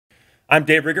I'm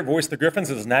Dave Rigger, voice of the Griffons.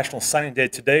 It is National Signing Day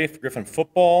today for Griffon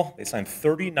Football. They signed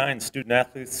 39 student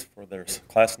athletes for their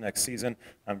class next season.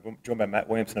 I'm joined by Matt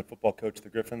Williamson, a football coach of the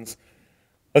Griffons.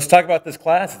 Let's talk about this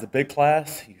class. It's a big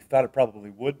class. You thought it probably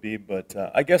would be, but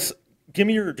I guess give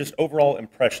me your just overall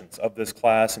impressions of this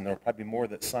class, and there will probably be more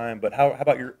that sign, but how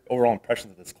about your overall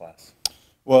impressions of this class?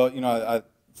 Well,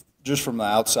 just from the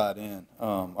outside in,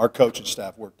 our coaching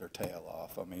staff worked their tail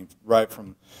off. I mean, right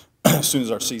from as soon as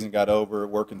our season got over,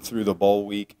 working through the bowl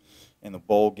week and the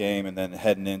bowl game, and then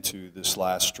heading into this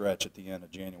last stretch at the end of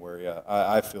January,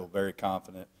 I feel very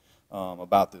confident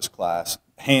about this class.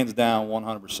 Hands down,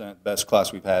 100% best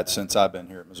class we've had since I've been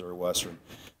here at Missouri Western.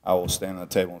 I will stand on the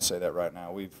table and say that right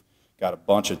now. We've got a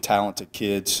bunch of talented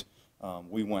kids.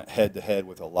 We went head-to-head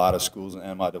with a lot of schools in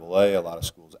MIAA, a lot of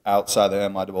schools outside the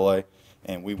MIAA,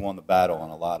 and we won the battle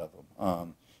on a lot of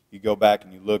them. You go back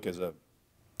and you look as a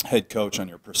head coach on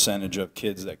your percentage of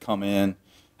kids that come in,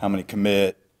 how many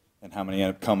commit, and how many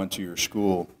end up coming to your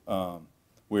school.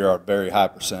 We are a very high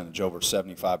percentage, over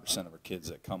 75% of our kids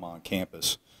that come on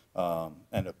campus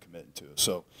end up committing to us.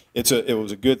 So it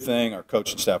was a good thing. Our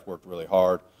coaching staff worked really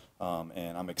hard,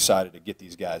 and I'm excited to get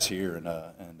these guys here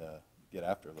and get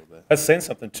after it a little bit. That's saying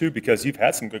something, too, because you've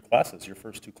had some good classes, your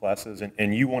first two classes,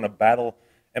 and you want to battle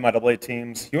MIAA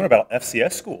teams. You want to battle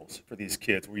FCS schools for these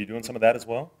kids. Were you doing some of that as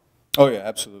well? Oh, yeah,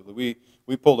 absolutely.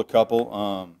 We pulled a couple.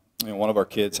 One of our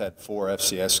kids had 4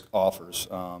 FCS offers,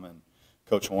 and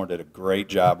Coach Horn did a great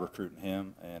job recruiting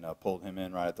him and pulled him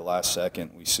in right at the last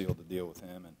second. We sealed the deal with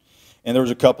him. And there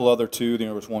was a couple other, too.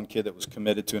 There was one kid that was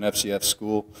committed to an FCS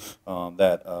school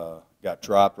that got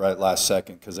dropped right at last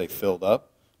second because they filled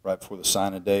up right before the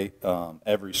signing date.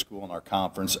 Every school in our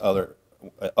conference, other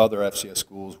FCS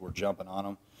schools were jumping on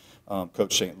him.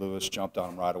 Coach St. Louis jumped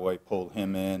on him right away, pulled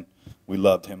him in. We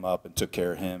loved him up and took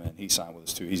care of him, and he signed with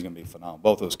us too. He's going to be phenomenal.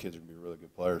 Both those kids are going to be really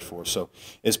good players for us. So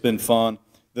it's been fun.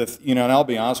 And I'll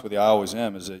be honest with you, I always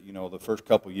am, is that, the first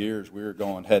couple of years we were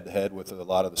going head-to-head with a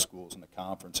lot of the schools in the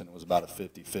conference, and it was about a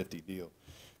 50-50 deal.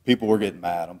 People were getting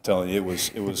mad. I'm telling you,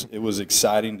 it was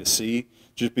exciting to see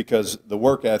just because the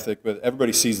work ethic, but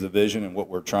everybody sees the vision and what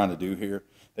we're trying to do here.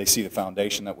 They see the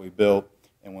foundation that we built.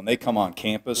 And when they come on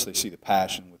campus, they see the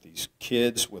passion with these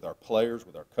kids, with our players,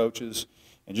 with our coaches,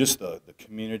 and just the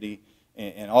community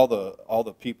and all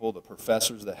the people, the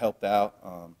professors that helped out.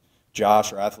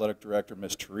 Josh, our athletic director,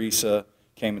 Miss Teresa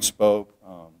came and spoke.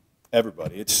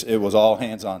 Everybody, it was all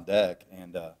hands on deck,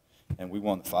 and we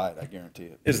won the fight. I guarantee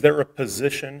it. Is there a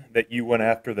position that you went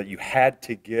after that you had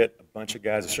to get a bunch of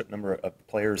guys, a certain number of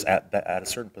players at a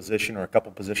certain position, or a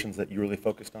couple positions that you really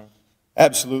focused on?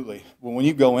 Absolutely. Well, when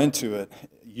you go into it,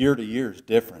 year to year is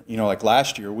different. Like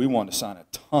last year, we wanted to sign a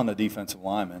ton of defensive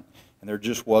linemen, and there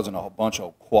just wasn't a whole bunch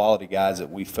of quality guys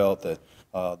that we felt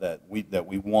that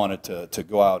we wanted to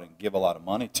go out and give a lot of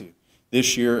money to.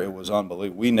 This year, it was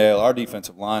unbelievable. We nailed our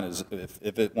defensive line.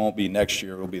 If it won't be next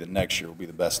year, it will be the next year. It will be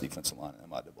the best defensive line in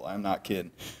MIAA. I'm not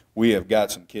kidding. We have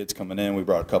got some kids coming in. We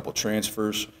brought a couple of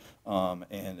transfers,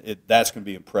 and that's going to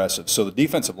be impressive. So the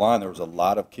defensive line, there was a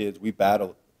lot of kids. We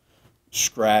battled,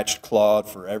 scratched, clawed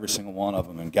for every single one of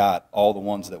them, and got all the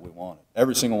ones that we wanted.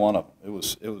 Every single one of them.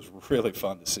 It was really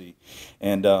fun to see,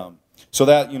 and so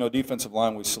that defensive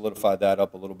line, we solidified that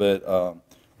up a little bit.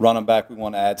 Running back, we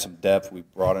want to add some depth. We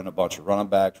brought in a bunch of running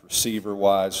backs. Receiver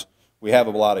wise, we have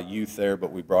a lot of youth there,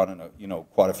 but we brought in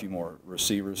quite a few more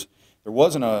receivers. There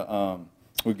wasn't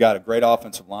we've got a great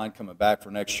offensive line coming back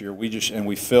for next year.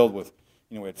 We filled with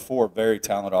we had 4 very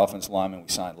talented offensive linemen we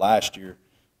signed last year.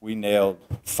 We nailed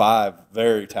 5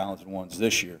 very talented ones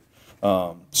this year.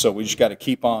 So we just got to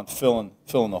keep on filling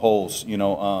the holes,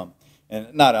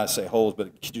 and not I say holes,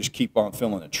 but just keep on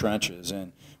filling the trenches.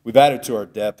 And we've added to our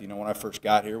depth. When I first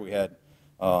got here, we had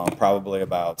probably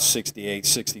about 68,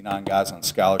 69 guys on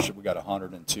scholarship. We got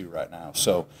 102 right now.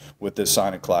 So with this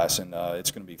signing class, and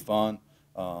it's going to be fun.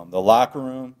 The locker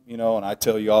room, and I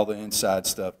tell you all the inside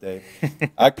stuff, Dave.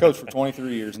 I coached for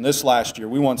 23 years, and this last year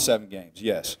we won 7 games,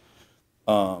 yes.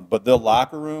 But the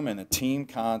locker room and the team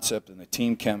concept and the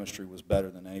team chemistry was better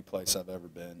than any place I've ever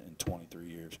been in 23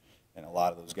 years. And a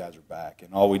lot of those guys are back.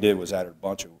 And all we did was add a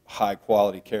bunch of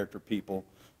high-quality character people,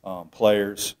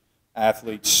 players,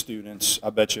 athletes, students. I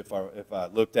bet you if I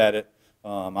looked at it,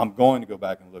 I'm going to go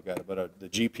back and look at it, but the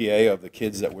GPA of the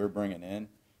kids that we're bringing in,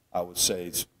 I would say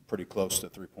it's pretty close to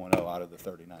 3.0 out of the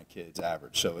 39 kids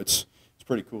average. So it's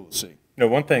pretty cool to see.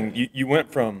 One thing, you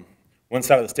went from one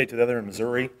side of the state to the other in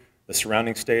Missouri, the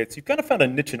surrounding states. You've kind of found a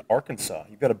niche in Arkansas.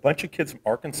 You've got a bunch of kids from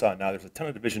Arkansas now. There's a ton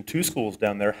of Division II schools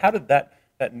down there. How did that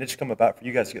niche come about for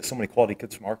you guys to get so many quality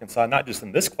kids from Arkansas, not just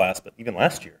in this class, but even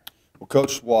last year? Well,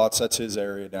 Coach Watts, that's his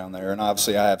area down there, and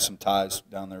obviously I have some ties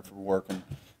down there for working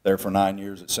there for 9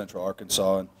 years at Central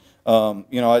Arkansas. And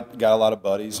I got a lot of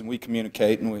buddies, and we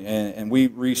communicate, and we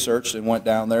researched and went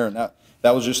down there, and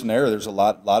that was just an area. There's a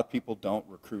lot of people don't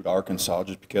recruit Arkansas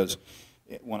just because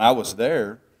when I was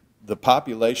there, the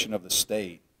population of the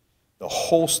state, the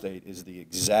whole state, is the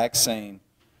exact same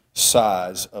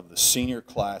size of the senior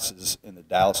classes in the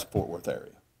Dallas-Fort Worth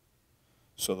area.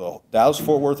 So the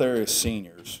Dallas-Fort Worth area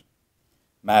seniors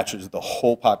matches the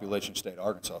whole population of state of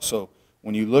Arkansas. So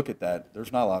when you look at that,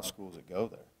 there's not a lot of schools that go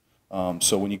there.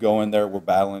 So when you go in there, we're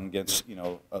battling against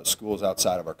schools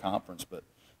outside of our conference. But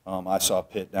I saw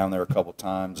Pitt down there a couple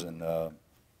times, and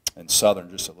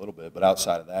Southern just a little bit. But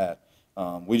outside of that,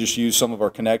 we just used some of our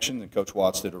connections, and Coach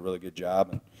Watts did a really good job.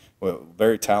 And we're a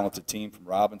very talented team from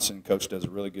Robinson. Coach does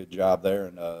a really good job there,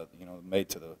 and made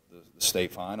to the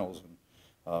state finals.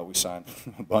 And we signed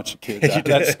a bunch of kids out of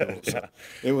that school. So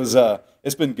it was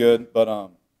it's been good,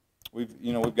 but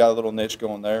we've got a little niche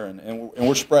going there, and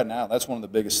we're spreading out. That's one of the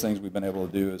biggest things we've been able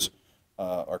to do is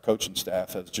our coaching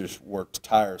staff has just worked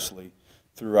tirelessly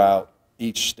throughout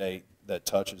each state that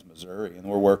touches Missouri, and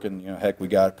we're working. Heck, we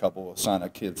got a couple. Signed a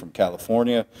kid from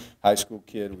California, high school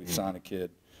kid. We signed a kid,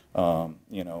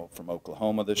 from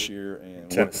Oklahoma this year,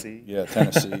 and Tennessee.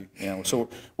 Tennessee. So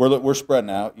we're spreading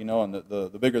out. And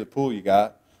the bigger the pool you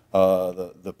got,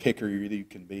 the picker you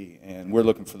can be, and we're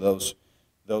looking for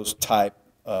those type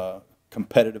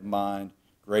competitive mind,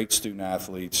 great student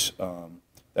athletes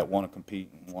that want to compete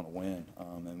and want to win,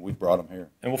 and we've brought them here.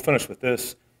 And we'll finish with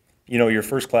this. Your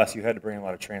first class, you had to bring a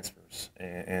lot of transfers,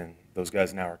 and those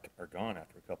guys now are gone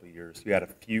after a couple of years. You had a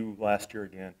few last year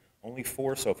again, only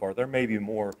 4 so far. There may be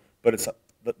more, but it's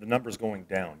the number's going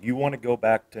down. You want to go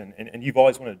back to, and you've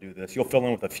always wanted to do this. You'll fill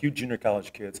in with a few junior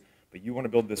college kids, but you want to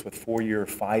build this with 4-year,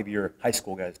 5-year high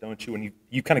school guys, don't you? And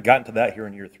you kind of got into that here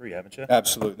in year 3, haven't you?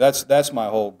 Absolutely. That's my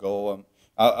whole goal.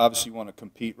 Obviously, you want to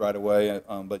compete right away,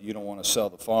 but you don't want to sell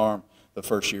the farm the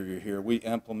first year you're here. We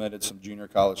implemented some junior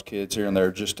college kids here and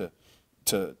there just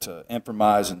to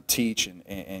improvise and teach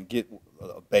and get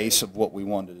a base of what we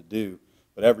wanted to do.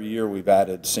 But every year we've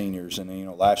added seniors,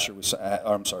 and last year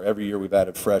every year we've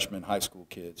added freshmen, high school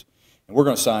kids, and we're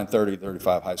going to sign 30,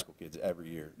 35 high school kids every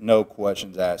year. No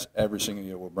questions asked. Every single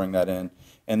year we'll bring that in,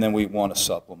 and then we want to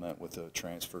supplement with the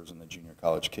transfers and the junior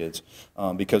college kids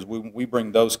because we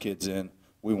bring those kids in.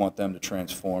 We want them to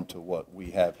transform to what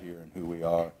we have here and who we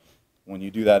are. When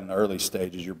you do that in the early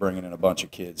stages, you're bringing in a bunch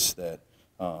of kids that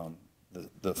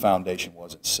the foundation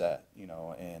wasn't set,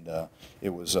 and it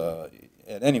was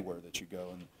at anywhere that you go.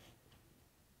 And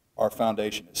our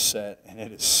foundation is set, and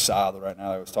it is solid right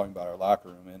now. I was talking about our locker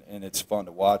room, and it's fun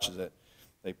to watch is that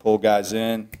they pull guys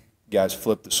in, guys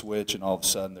flip the switch, and all of a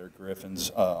sudden they're Griffins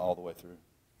all the way through.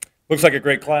 Looks like a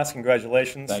great class.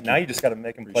 Congratulations. Thank now you. You just got to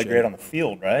make them play great on the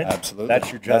field, right? Absolutely.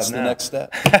 That's your job That's now. the next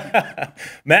step.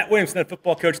 Matt Williamson,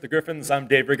 football coach of the Griffins. I'm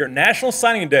Dave Rigger. National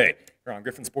Signing Day here on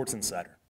Griffin Sports Insider.